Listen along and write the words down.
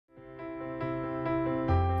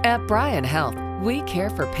At Bryan Health, we care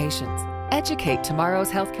for patients, educate tomorrow's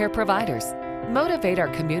healthcare providers, motivate our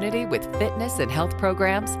community with fitness and health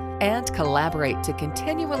programs, and collaborate to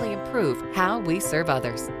continually improve how we serve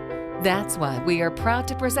others. That's why we are proud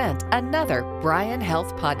to present another Bryan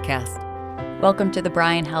Health podcast. Welcome to the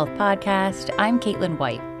Bryan Health Podcast. I'm Caitlin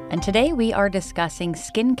White, and today we are discussing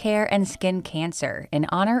skincare and skin cancer in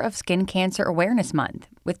honor of Skin Cancer Awareness Month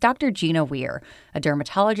with Dr. Gina Weir, a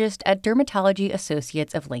dermatologist at Dermatology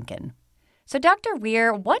Associates of Lincoln. So, Dr.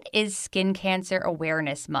 Weir, what is Skin Cancer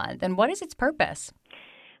Awareness Month, and what is its purpose?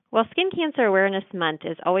 Well, Skin Cancer Awareness Month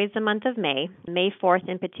is always the month of May. May 4th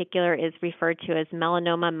in particular is referred to as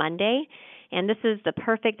Melanoma Monday. And this is the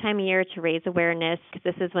perfect time of year to raise awareness because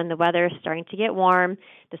this is when the weather is starting to get warm,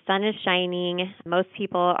 the sun is shining, most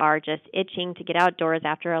people are just itching to get outdoors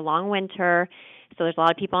after a long winter. So there's a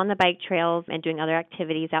lot of people on the bike trails and doing other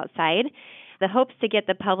activities outside. The hope's to get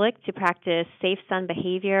the public to practice safe sun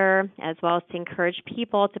behavior, as well as to encourage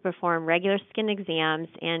people to perform regular skin exams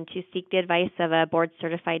and to seek the advice of a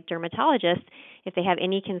board-certified dermatologist if they have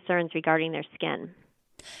any concerns regarding their skin.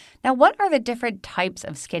 Now, what are the different types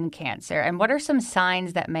of skin cancer, and what are some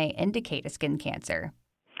signs that may indicate a skin cancer?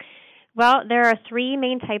 Well, there are three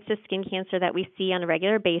main types of skin cancer that we see on a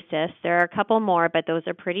regular basis. There are a couple more, but those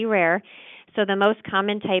are pretty rare. So the most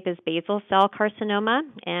common type is basal cell carcinoma,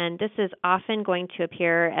 and this is often going to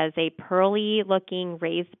appear as a pearly-looking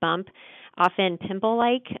raised bump, often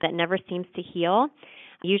pimple-like, that never seems to heal.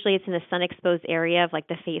 Usually it's in the sun-exposed area of like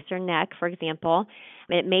the face or neck, for example.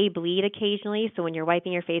 It may bleed occasionally, so when you're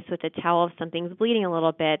wiping your face with a towel, if something's bleeding a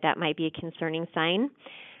little bit, that might be a concerning sign.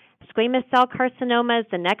 Squamous cell carcinoma is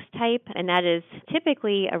the next type, and that is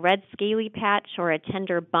typically a red scaly patch or a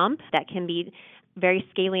tender bump that can be very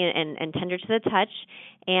scaly and tender to the touch.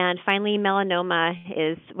 And finally, melanoma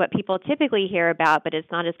is what people typically hear about, but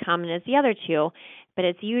it's not as common as the other two. But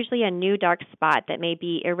it's usually a new dark spot that may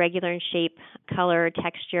be irregular in shape, color,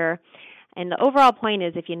 texture. And the overall point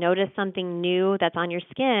is if you notice something new that's on your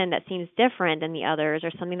skin that seems different than the others,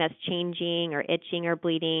 or something that's changing or itching or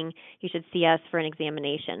bleeding, you should see us for an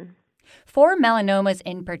examination. For melanomas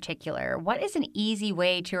in particular, what is an easy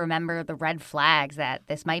way to remember the red flags that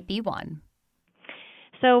this might be one?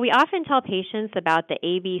 So we often tell patients about the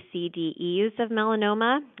A, B, C, D, E's of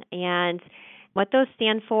melanoma, and what those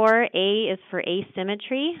stand for. A is for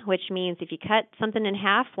asymmetry, which means if you cut something in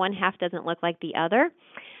half, one half doesn't look like the other.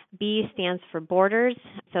 B stands for borders,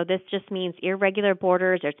 so this just means irregular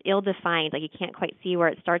borders, or it's ill-defined, like you can't quite see where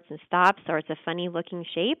it starts and stops, or it's a funny-looking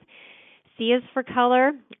shape. C is for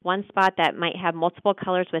color, one spot that might have multiple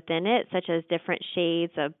colors within it, such as different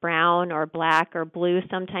shades of brown or black or blue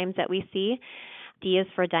sometimes that we see. D is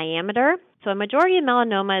for diameter. So a majority of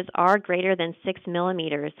melanomas are greater than 6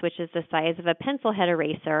 millimeters, which is the size of a pencil head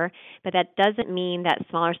eraser, but that doesn't mean that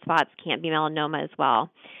smaller spots can't be melanoma as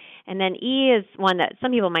well. And then E is one that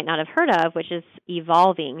some people might not have heard of, which is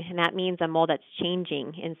evolving, and that means a mole that's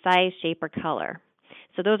changing in size, shape, or color.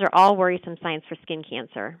 So those are all worrisome signs for skin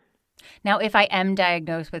cancer. Now, if I am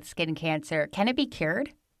diagnosed with skin cancer, can it be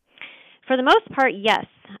cured? For the most part, yes.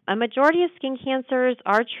 A majority of skin cancers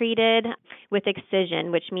are treated with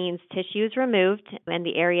excision, which means tissue is removed and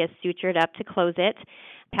the area is sutured up to close it.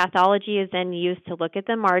 Pathology is then used to look at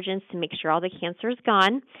the margins to make sure all the cancer is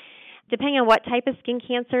gone. Depending on what type of skin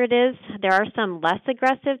cancer it is, there are some less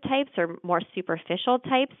aggressive types or more superficial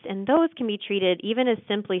types, and those can be treated even as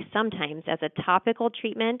simply sometimes as a topical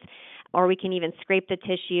treatment, or we can even scrape the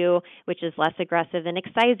tissue, which is less aggressive than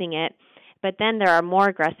excising it. But then there are more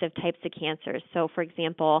aggressive types of cancers. So, for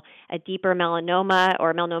example, a deeper melanoma or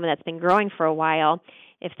a melanoma that's been growing for a while,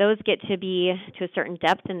 if those get to be to a certain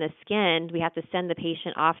depth in the skin, we have to send the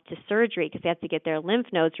patient off to surgery because they have to get their lymph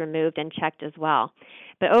nodes removed and checked as well.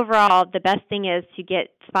 But overall, the best thing is to get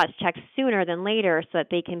spots checked sooner than later so that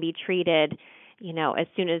they can be treated, as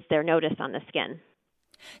soon as they're noticed on the skin.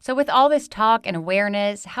 So with all this talk and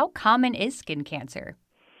awareness, how common is skin cancer?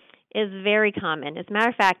 Is very common. As a matter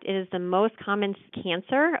of fact, it is the most common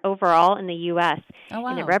cancer overall in the U.S. Oh, wow.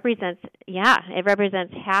 And it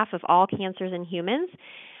represents half of all cancers in humans.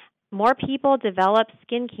 More people develop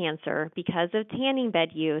skin cancer because of tanning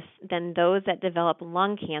bed use than those that develop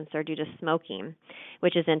lung cancer due to smoking,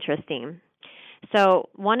 which is interesting. So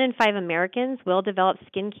 1 in 5 Americans will develop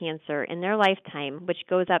skin cancer in their lifetime, which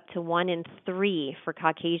goes up to 1 in 3 for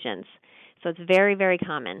Caucasians. So it's very, very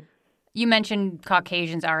common. You mentioned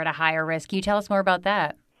Caucasians are at a higher risk. Can you tell us more about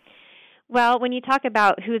that? Well, when you talk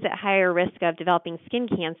about who's at higher risk of developing skin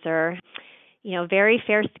cancer, very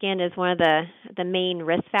fair skin is one of the main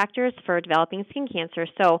risk factors for developing skin cancer.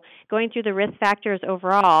 So going through the risk factors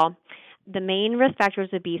overall, the main risk factors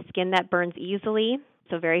would be skin that burns easily,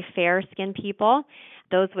 so very fair skinned people,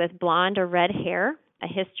 those with blonde or red hair, a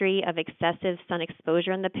history of excessive sun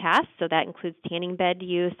exposure in the past, so that includes tanning bed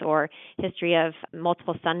use or history of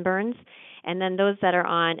multiple sunburns, and then those that are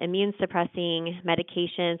on immune-suppressing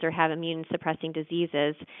medications or have immune-suppressing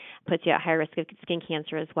diseases puts you at high risk of skin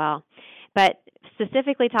cancer as well. But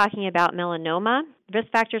specifically talking about melanoma, risk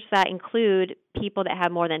factors for that include people that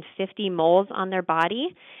have more than 50 moles on their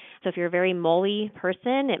body. So if you're a very moly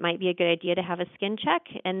person, it might be a good idea to have a skin check.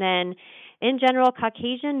 And then in general,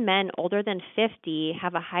 Caucasian men older than 50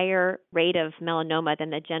 have a higher rate of melanoma than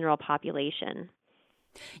the general population.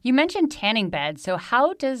 You mentioned tanning beds. So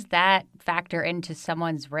how does that factor into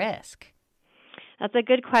someone's risk? That's a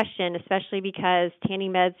good question, especially because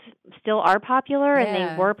tanning beds still are popular and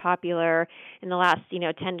they were popular in the last, 10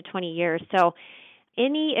 to 20 years. So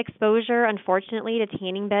any exposure, unfortunately, to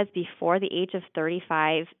tanning beds before the age of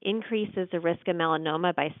 35 increases the risk of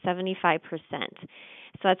melanoma by 75%.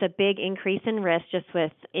 So that's a big increase in risk just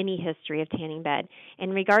with any history of tanning bed.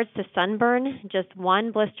 In regards to sunburn, just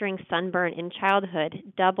one blistering sunburn in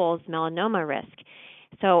childhood doubles melanoma risk.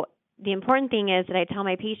 So the important thing is that I tell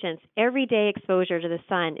my patients everyday exposure to the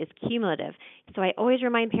sun is cumulative. So I always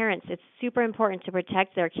remind parents it's super important to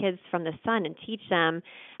protect their kids from the sun and teach them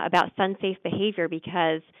about sun-safe behavior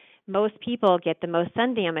because most people get the most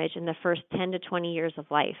sun damage in the first 10 to 20 years of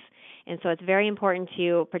life. And so it's very important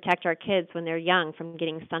to protect our kids when they're young from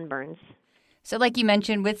getting sunburns. So like you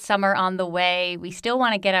mentioned, with summer on the way, we still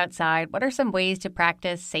want to get outside. What are some ways to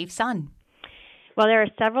practice safe sun? Well, there are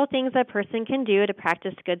several things a person can do to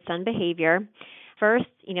practice good sun behavior. First,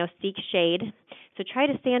 seek shade. So try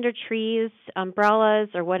to stay under trees, umbrellas,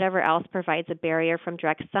 or whatever else provides a barrier from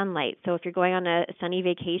direct sunlight. So if you're going on a sunny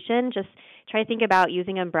vacation, just try to think about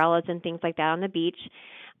using umbrellas and things like that on the beach.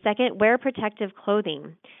 Second, wear protective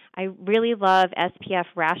clothing. I really love SPF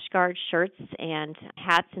rash guard shirts and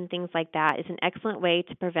hats and things like that. It's an excellent way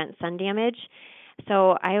to prevent sun damage.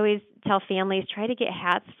 So I always tell families, try to get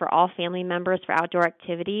hats for all family members for outdoor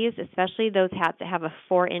activities, especially those hats that have a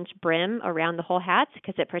 4-inch brim around the whole hat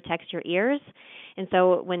because it protects your ears. And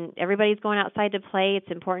so when everybody's going outside to play,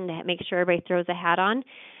 it's important to make sure everybody throws a hat on.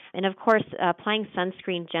 And of course, applying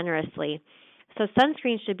sunscreen generously. So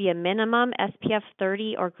sunscreen should be a minimum SPF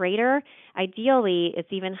 30 or greater. Ideally, it's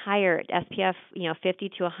even higher, SPF 50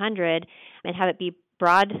 to 100, and have it be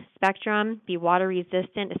broad spectrum, be water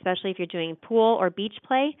resistant, especially if you're doing pool or beach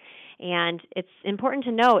play. And it's important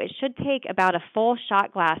to know it should take about a full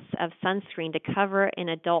shot glass of sunscreen to cover an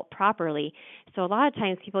adult properly. So a lot of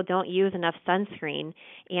times people don't use enough sunscreen.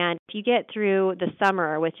 And if you get through the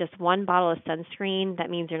summer with just one bottle of sunscreen, that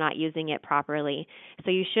means you're not using it properly. So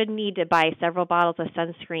you should need to buy several bottles of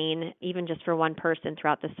sunscreen, even just for one person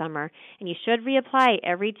throughout the summer. And you should reapply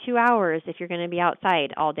every 2 hours if you're going to be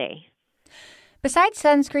outside all day. Besides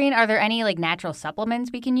sunscreen, are there any natural supplements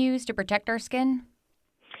we can use to protect our skin?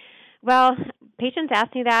 Well, patients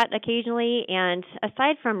ask me that occasionally, and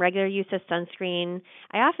aside from regular use of sunscreen,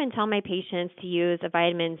 I often tell my patients to use a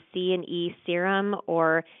vitamin C and E serum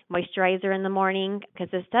or moisturizer in the morning because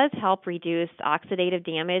this does help reduce oxidative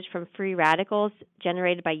damage from free radicals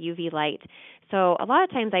generated by UV light. So a lot of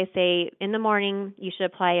times I say in the morning you should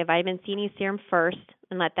apply a vitamin C and E serum first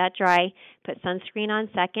and let that dry, put sunscreen on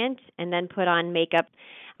second, and then put on makeup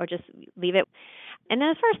or just leave it. And then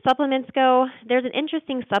as far as supplements go, there's an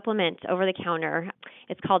interesting supplement over the counter.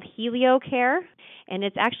 It's called HelioCare, and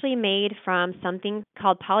it's actually made from something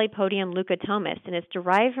called Polypodium leucotomus, and it's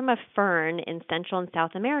derived from a fern in Central and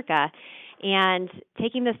South America. And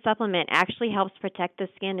taking this supplement actually helps protect the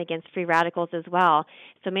skin against free radicals as well.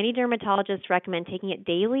 So many dermatologists recommend taking it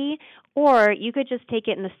daily, or you could just take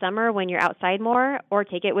it in the summer when you're outside more, or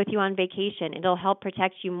take it with you on vacation. It'll help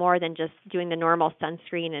protect you more than just doing the normal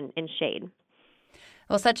sunscreen and shade.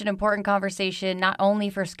 Well, such an important conversation, not only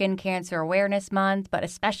for Skin Cancer Awareness Month, but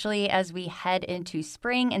especially as we head into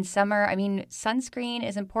spring and summer. I mean, sunscreen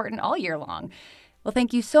is important all year long. Well,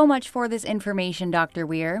 thank you so much for this information, Dr.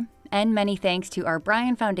 Weir. And many thanks to our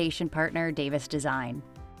Bryan Foundation partner, Davis Design.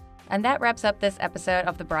 And that wraps up this episode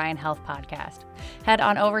of the Bryan Health Podcast. Head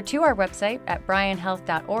on over to our website at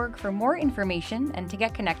bryanhealth.org for more information and to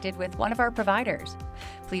get connected with one of our providers.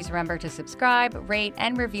 Please remember to subscribe, rate,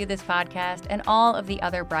 and review this podcast and all of the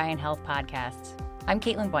other Bryan Health podcasts. I'm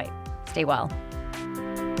Caitlin White. Stay well.